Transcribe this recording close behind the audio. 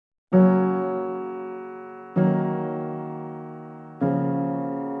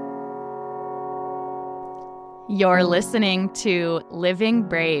You're listening to Living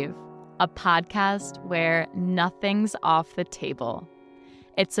Brave, a podcast where nothing's off the table.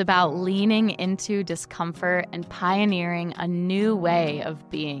 It's about leaning into discomfort and pioneering a new way of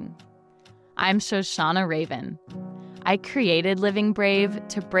being. I'm Shoshanna Raven. I created Living Brave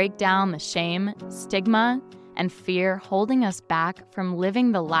to break down the shame, stigma, and fear holding us back from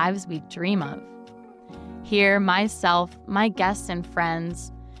living the lives we dream of. Here, myself, my guests, and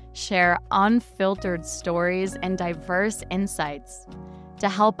friends share unfiltered stories and diverse insights to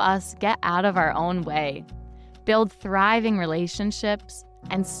help us get out of our own way, build thriving relationships,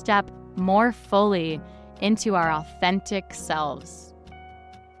 and step more fully into our authentic selves.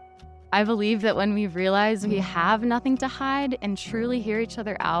 I believe that when we realize we have nothing to hide and truly hear each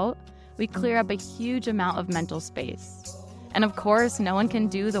other out, we clear up a huge amount of mental space. And of course, no one can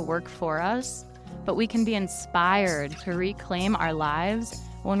do the work for us, but we can be inspired to reclaim our lives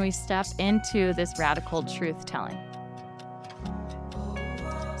when we step into this radical truth-telling.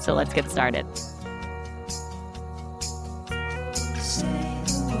 So let's get started.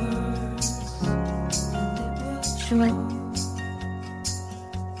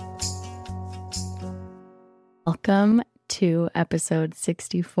 Welcome to episode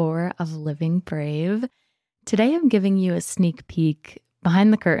 64 of Living Brave. Today I'm giving you a sneak peek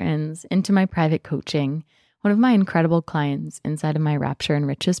behind the curtains into my private coaching. One of my incredible clients inside of my Rapture and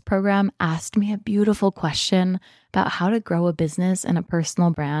Riches program asked me a beautiful question about how to grow a business and a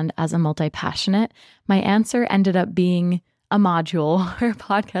personal brand as a multi-passionate. My answer ended up being a module or a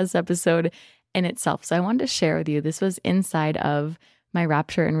podcast episode in itself. So I wanted to share with you. This was inside of my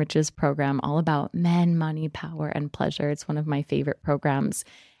Rapture and Riches program, all about men, money, power, and pleasure. It's one of my favorite programs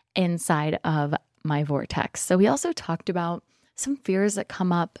inside of my vortex. So we also talked about some fears that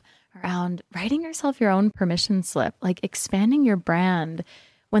come up around writing yourself your own permission slip, like expanding your brand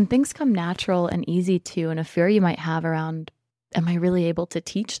when things come natural and easy to, and a fear you might have around, am I really able to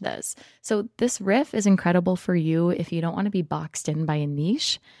teach this? So this riff is incredible for you if you don't want to be boxed in by a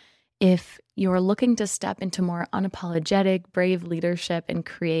niche. If you're looking to step into more unapologetic, brave leadership and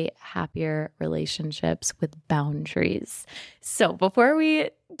create happier relationships with boundaries. So before we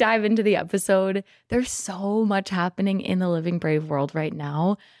dive into the episode, there's so much happening in the Living Brave world right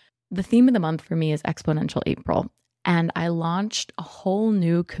now. The theme of the month for me is Exponential April, and I launched a whole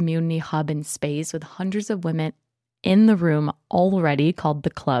new community hub and space with hundreds of women in the room already called The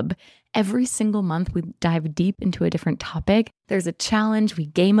Club. Every single month, we dive deep into a different topic. There's a challenge, we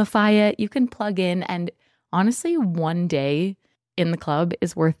gamify it, you can plug in, and honestly, one day in the club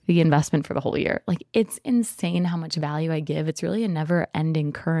is worth the investment for the whole year. Like, it's insane how much value I give. It's really a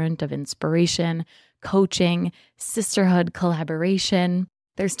never-ending current of inspiration, coaching, sisterhood, collaboration.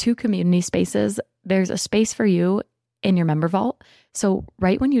 There's 2 community spaces. There's a space for you in your member vault. So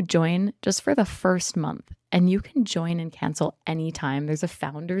right when you join, just for the first month, and you can join and cancel anytime. There's a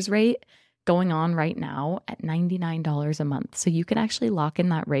founder's rate going on right now at $99 a month. So you can actually lock in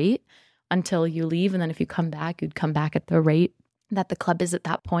that rate until you leave. And then if you come back, you'd come back at the rate that the club is at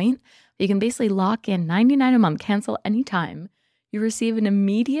that point. You can basically lock in $99 a month, cancel anytime. You receive an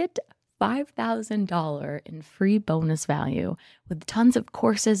immediate $5,000 in free bonus value with tons of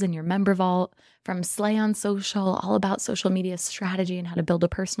courses in your member vault, from Slay on Social, all about social media strategy and how to build a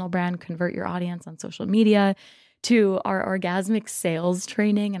personal brand, convert your audience on social media, to our orgasmic sales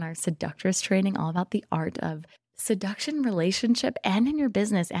training and our seductress training, all about the art of seduction, relationship, and in your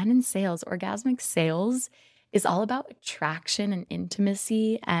business and in sales. Orgasmic sales is all about attraction and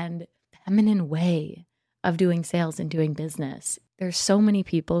intimacy and feminine way of doing sales and doing business. There's so many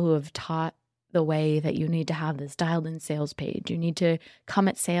people who have taught the way that you need to have this dialed in sales page. You need to come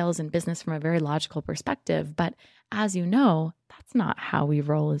at sales and business from a very logical perspective. But as you know, that's not how we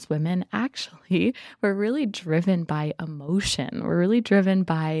roll as women. Actually, we're really driven by emotion. We're really driven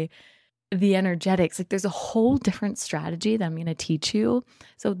by the energetics. Like, there's a whole different strategy that I'm going to teach you.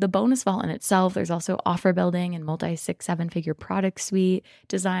 So the bonus vault in itself, there's also offer building and multi 6-7 figure product suite,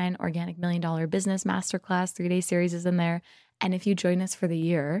 design, organic $1 million business masterclass, 3-day series is in there. And if you join us for the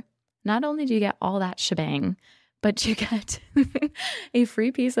year, not only do you get all that shebang, but you get a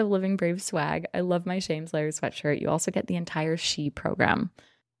free piece of Living Brave swag. I love my Shame Slayer sweatshirt. You also get the entire She program,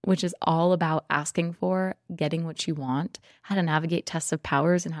 which is all about asking for, getting what you want, how to navigate tests of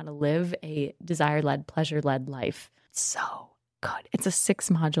powers, and how to live a desire-led, pleasure-led life. It's so good. It's a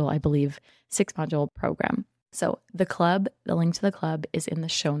 6-module, I believe, 6-module program. So the club, the link to the club is in the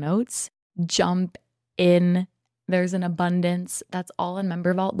show notes. Jump in. There's an abundance. That's all in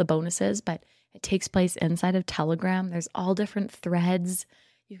Member Vault, the bonuses, but it takes place inside of Telegram. There's all different threads.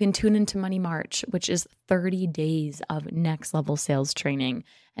 You can tune into Money March, which is 30 days of next level sales training,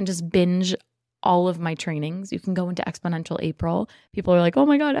 and just binge all of my trainings. You can go into Exponential April. People are like, oh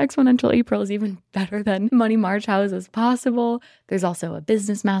my God, Exponential April is even better than Money March. How is this possible? There's also a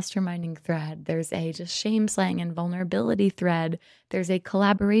business masterminding thread. There's a just shame slaying and vulnerability thread. There's a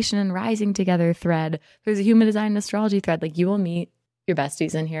collaboration and rising together thread. There's a human design and astrology thread. Like, you will meet your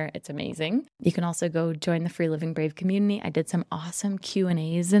besties in here. It's amazing. You can also go join the free Living Brave community. I did some awesome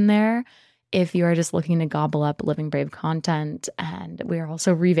Q&As in there if you are just looking to gobble up Living Brave content. And we are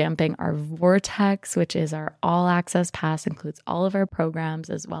also revamping our Vortex, which is our all access pass, includes all of our programs,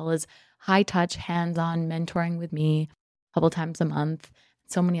 as well as high touch, hands-on mentoring with me a couple times a month,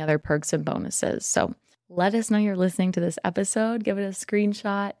 so many other perks and bonuses. So let us know you're listening to this episode. Give it a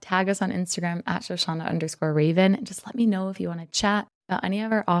screenshot, tag us on Instagram at Shoshanna_Raven, and just let me know if you want to chat about any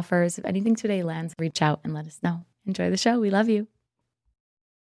of our offers. If anything today lands, reach out and let us know. Enjoy the show. We love you.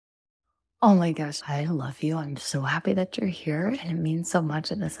 Oh my gosh, I love you. I'm so happy that you're here. And it means so much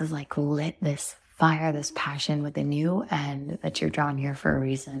that this has like lit this fire, this passion within you, and that you're drawn here for a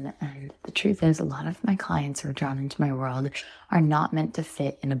reason. And the truth is, a lot of my clients who are drawn into my world are not meant to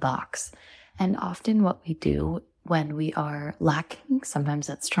fit in a box. And often what we do when we are lacking sometimes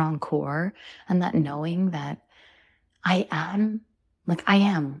that strong core and that knowing that I am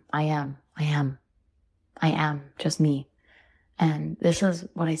just me. And this is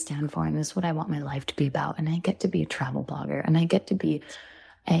what I stand for, and this is what I want my life to be about. And I get to be a travel blogger, and I get to be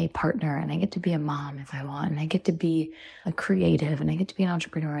a partner, and I get to be a mom if I want, and I get to be a creative, and I get to be an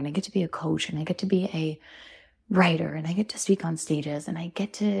entrepreneur, and I get to be a coach, and I get to be a writer, and I get to speak on stages, and I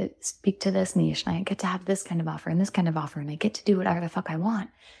get to speak to this niche, and I get to have this kind of offer and this kind of offer, and I get to do whatever the fuck I want.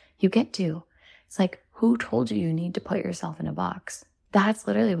 You get to. It's like, who told you need to put yourself in a box? That's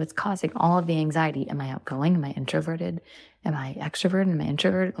literally what's causing all of the anxiety. Am I outgoing? Am I introverted? Am I extroverted? Am I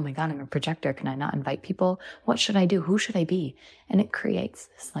introverted? Oh my God, I'm a projector. Can I not invite people? What should I do? Who should I be? And it creates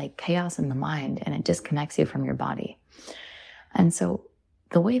this like chaos in the mind, and it disconnects you from your body. And so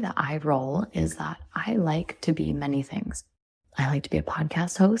the way that I roll is that I like to be many things. I like to be a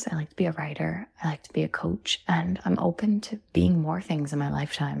podcast host. I like to be a writer. I like to be a coach. And I'm open to being more things in my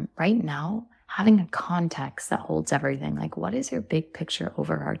lifetime. Right now, having a context that holds everything. Like, what is your big picture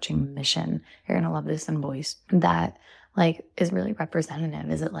overarching mission? You're going to love this in voice. That like is really representative.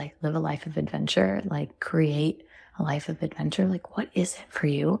 Is it like live a life of adventure? Like create a life of adventure? Like, what is it for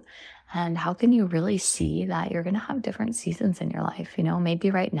you? And how can you really see that you're going to have different seasons in your life? You know, maybe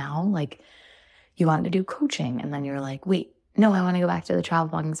right now, like you want to do coaching, and then you're like, wait, no, I want to go back to the travel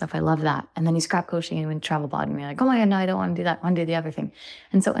blogging stuff. I love that. And then you scrap coaching and you went travel blogging. And you're like, oh my God, no, I don't want to do that. I want to do the other thing.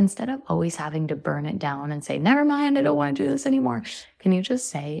 And so instead of always having to burn it down and say, never mind, I don't want to do this anymore, can you just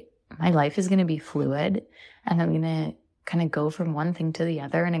say, my life is going to be fluid, and I'm going to kind of go from one thing to the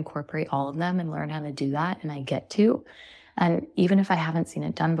other and incorporate all of them and learn how to do that. And I get to. And even if I haven't seen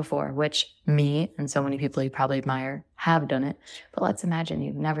it done before, which me and so many people you probably admire have done it, but let's imagine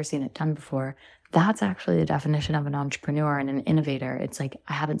you've never seen it done before. That's actually the definition of an entrepreneur and an innovator. It's like,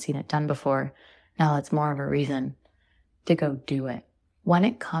 I haven't seen it done before. Now it's more of a reason to go do it. When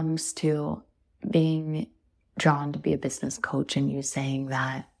it comes to being drawn to be a business coach and you saying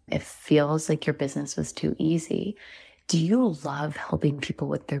that it feels like your business was too easy, do you love helping people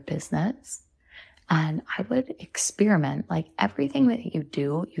with their business? And I would experiment. Like everything that you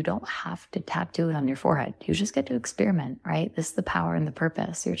do, you don't have to tattoo it on your forehead. You just get to experiment, right? This is the power and the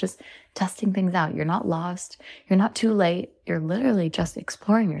purpose. You're just testing things out. You're not lost. You're not too late. You're literally just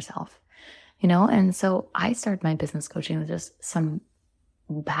exploring yourself, you know? And so I started my business coaching with just some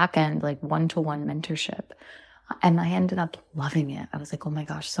back end, like one-to-one mentorship. And I ended up loving it. I was like, oh my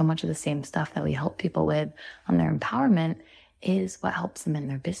gosh, so much of the same stuff that we help people with on their empowerment is what helps them in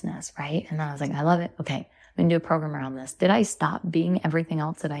their business, right? And I was like, I love it. Okay, I'm going to do a program around this. Did I stop being everything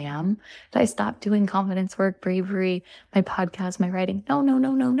else that I am? Did I stop doing confidence work, bravery, my podcast, my writing?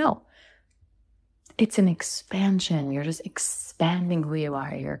 No. It's an expansion. You're just expanding who you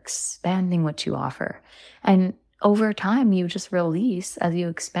are. You're expanding what you offer. And over time, you just release as you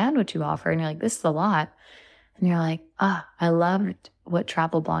expand what you offer. And you're like, this is a lot. And you're like, I loved what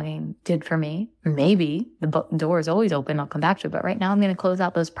travel blogging did for me. Maybe the door is always open. I'll come back to it. But right now I'm going to close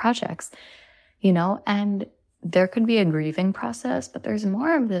out those projects, you know, and there could be a grieving process, but there's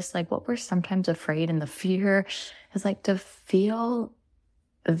more of this, like what we're sometimes afraid, and the fear is like to feel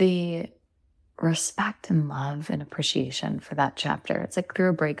the respect and love and appreciation for that chapter. It's like through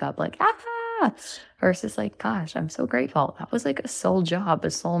a breakup, like, versus like, gosh, I'm so grateful. That was like a soul job, a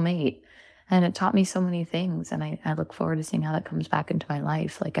soulmate. And it taught me so many things. And I look forward to seeing how that comes back into my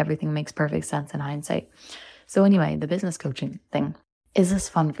life. Like everything makes perfect sense in hindsight. So anyway, the business coaching thing. is this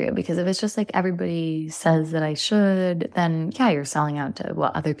fun for you? Because if it's just like everybody says that I should, then yeah, you're selling out to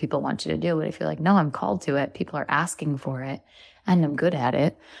what other people want you to do. But if you're like, no, I'm called to it, people are asking for it, and I'm good at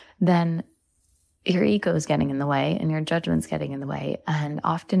it, then your ego is getting in the way and your judgment's getting in the way. And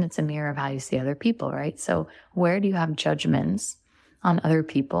often it's a mirror of how you see other people, right? So where do you have judgments on other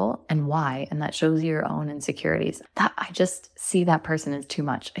people and why? And that shows you your own insecurities. That I just see that person as too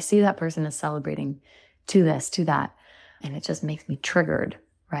much. I see that person as celebrating to this, to that. And it just makes me triggered,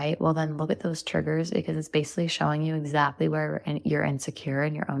 right? Well, then look at those triggers, because it's basically showing you exactly where you're insecure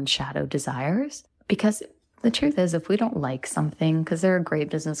in your own shadow desires. Because the truth is, if we don't like something, because there are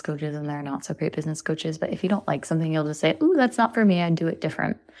great business coaches and there are not so great business coaches, but if you don't like something, you'll just say, ooh, that's not for me, I'd do it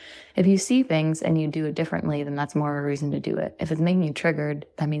different. If you see things and you do it differently, then that's more of a reason to do it. If it's making you triggered,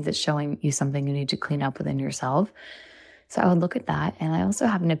 that means it's showing you something you need to clean up within yourself. So I would look at that. And I also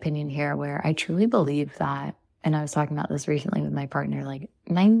have an opinion here where I truly believe that, and I was talking about this recently with my partner, like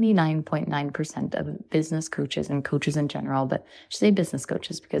 99.9% of business coaches and coaches in general, but I should say business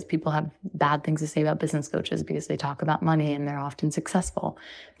coaches because people have bad things to say about business coaches because they talk about money and they're often successful,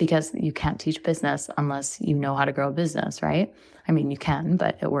 because you can't teach business unless you know how to grow a business, right? I mean, you can,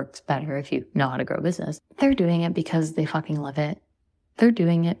 but it works better if you know how to grow a business. They're doing it because they fucking love it. They're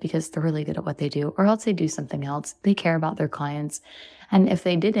doing it because they're really good at what they do, or else they do something else. They care about their clients. And if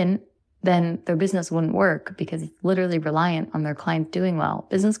they didn't, then their business wouldn't work because it's literally reliant on their clients doing well.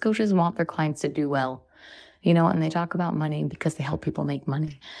 Business coaches want their clients to do well, and they talk about money because they help people make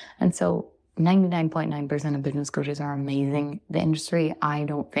money. And so 99.9% of business coaches are amazing. The industry, I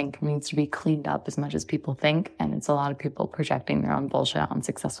don't think, needs to be cleaned up as much as people think. And it's a lot of people projecting their own bullshit on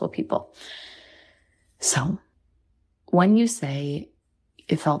successful people. So when you say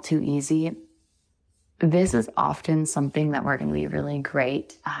it felt too easy, this is often something that we're going to be really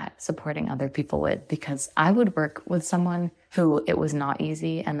great at supporting other people with, because I would work with someone who it was not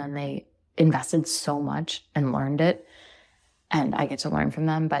easy and then they invested so much and learned it, and I get to learn from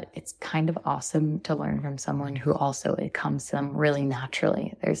them. But it's kind of awesome to learn from someone who also it comes to them really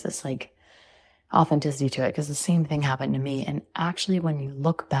naturally. There's this like authenticity to it, because the same thing happened to me. And actually, when you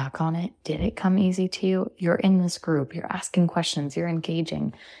look back on it, did it come easy to you? You're in this group, you're asking questions, you're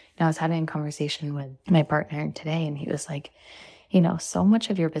engaging. I was having a conversation with my partner today, and he was like, so much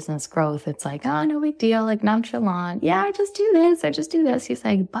of your business growth, it's like, oh, no big deal, like nonchalant. Yeah, I just do this. He's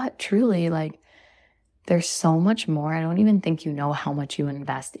like, but truly, like, there's so much more. I don't even think you know how much you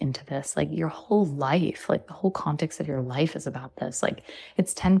invest into this. Like your whole life, like the whole context of your life is about this. Like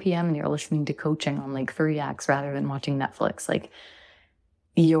it's 10 p.m. and you're listening to coaching on like 3X rather than watching Netflix. Like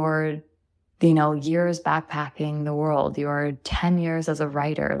you're years backpacking the world, your 10 years as a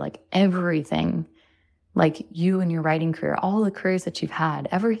writer, like everything, like you and your writing career, all the careers that you've had,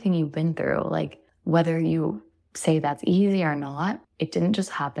 everything you've been through, like whether you say that's easy or not, it didn't just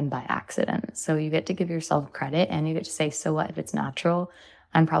happen by accident. So you get to give yourself credit, and you get to say, so what if it's natural?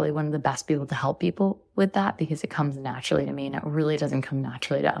 I'm probably one of the best people to help people with that because it comes naturally to me, and it really doesn't come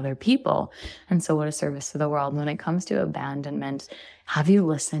naturally to other people. And so what a service to the world. When it comes to abandonment, have you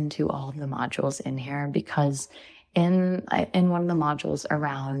listened to all of the modules in here? Because in one of the modules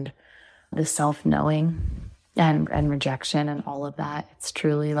around the self-knowing and rejection and all of that, it's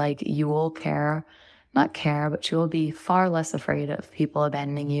truly like you will not care, but you will be far less afraid of people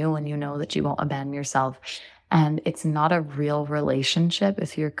abandoning you when you know that you won't abandon yourself. And it's not a real relationship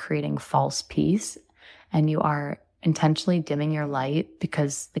if you're creating false peace and you are intentionally dimming your light,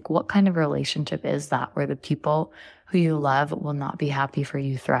 because like what kind of relationship is that where the people who you love will not be happy for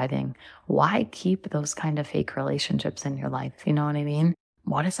you thriving? Why keep those kind of fake relationships in your life? You know what I mean?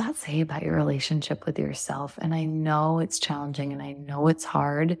 What does that say about your relationship with yourself? And I know it's challenging and I know it's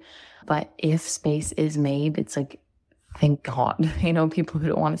hard, but if space is made, it's like, thank God, people who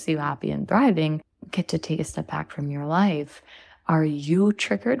don't want to see you happy and thriving get to take a step back from your life. Are you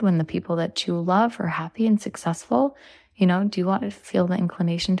triggered when the people that you love are happy and successful? Do you want to feel the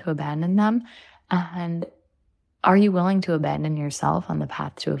inclination to abandon them? And are you willing to abandon yourself on the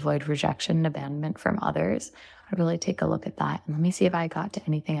path to avoid rejection and abandonment from others? I'd really take a look at that. And let me see if I got to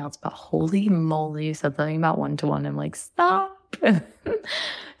anything else. But holy moly, you said something about one-to-one. I'm like, stop.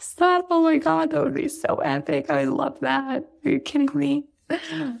 Stop. Oh my God, that would be so epic. I love that. Are you kidding me?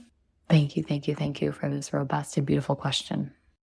 Thank you for this robust and beautiful question.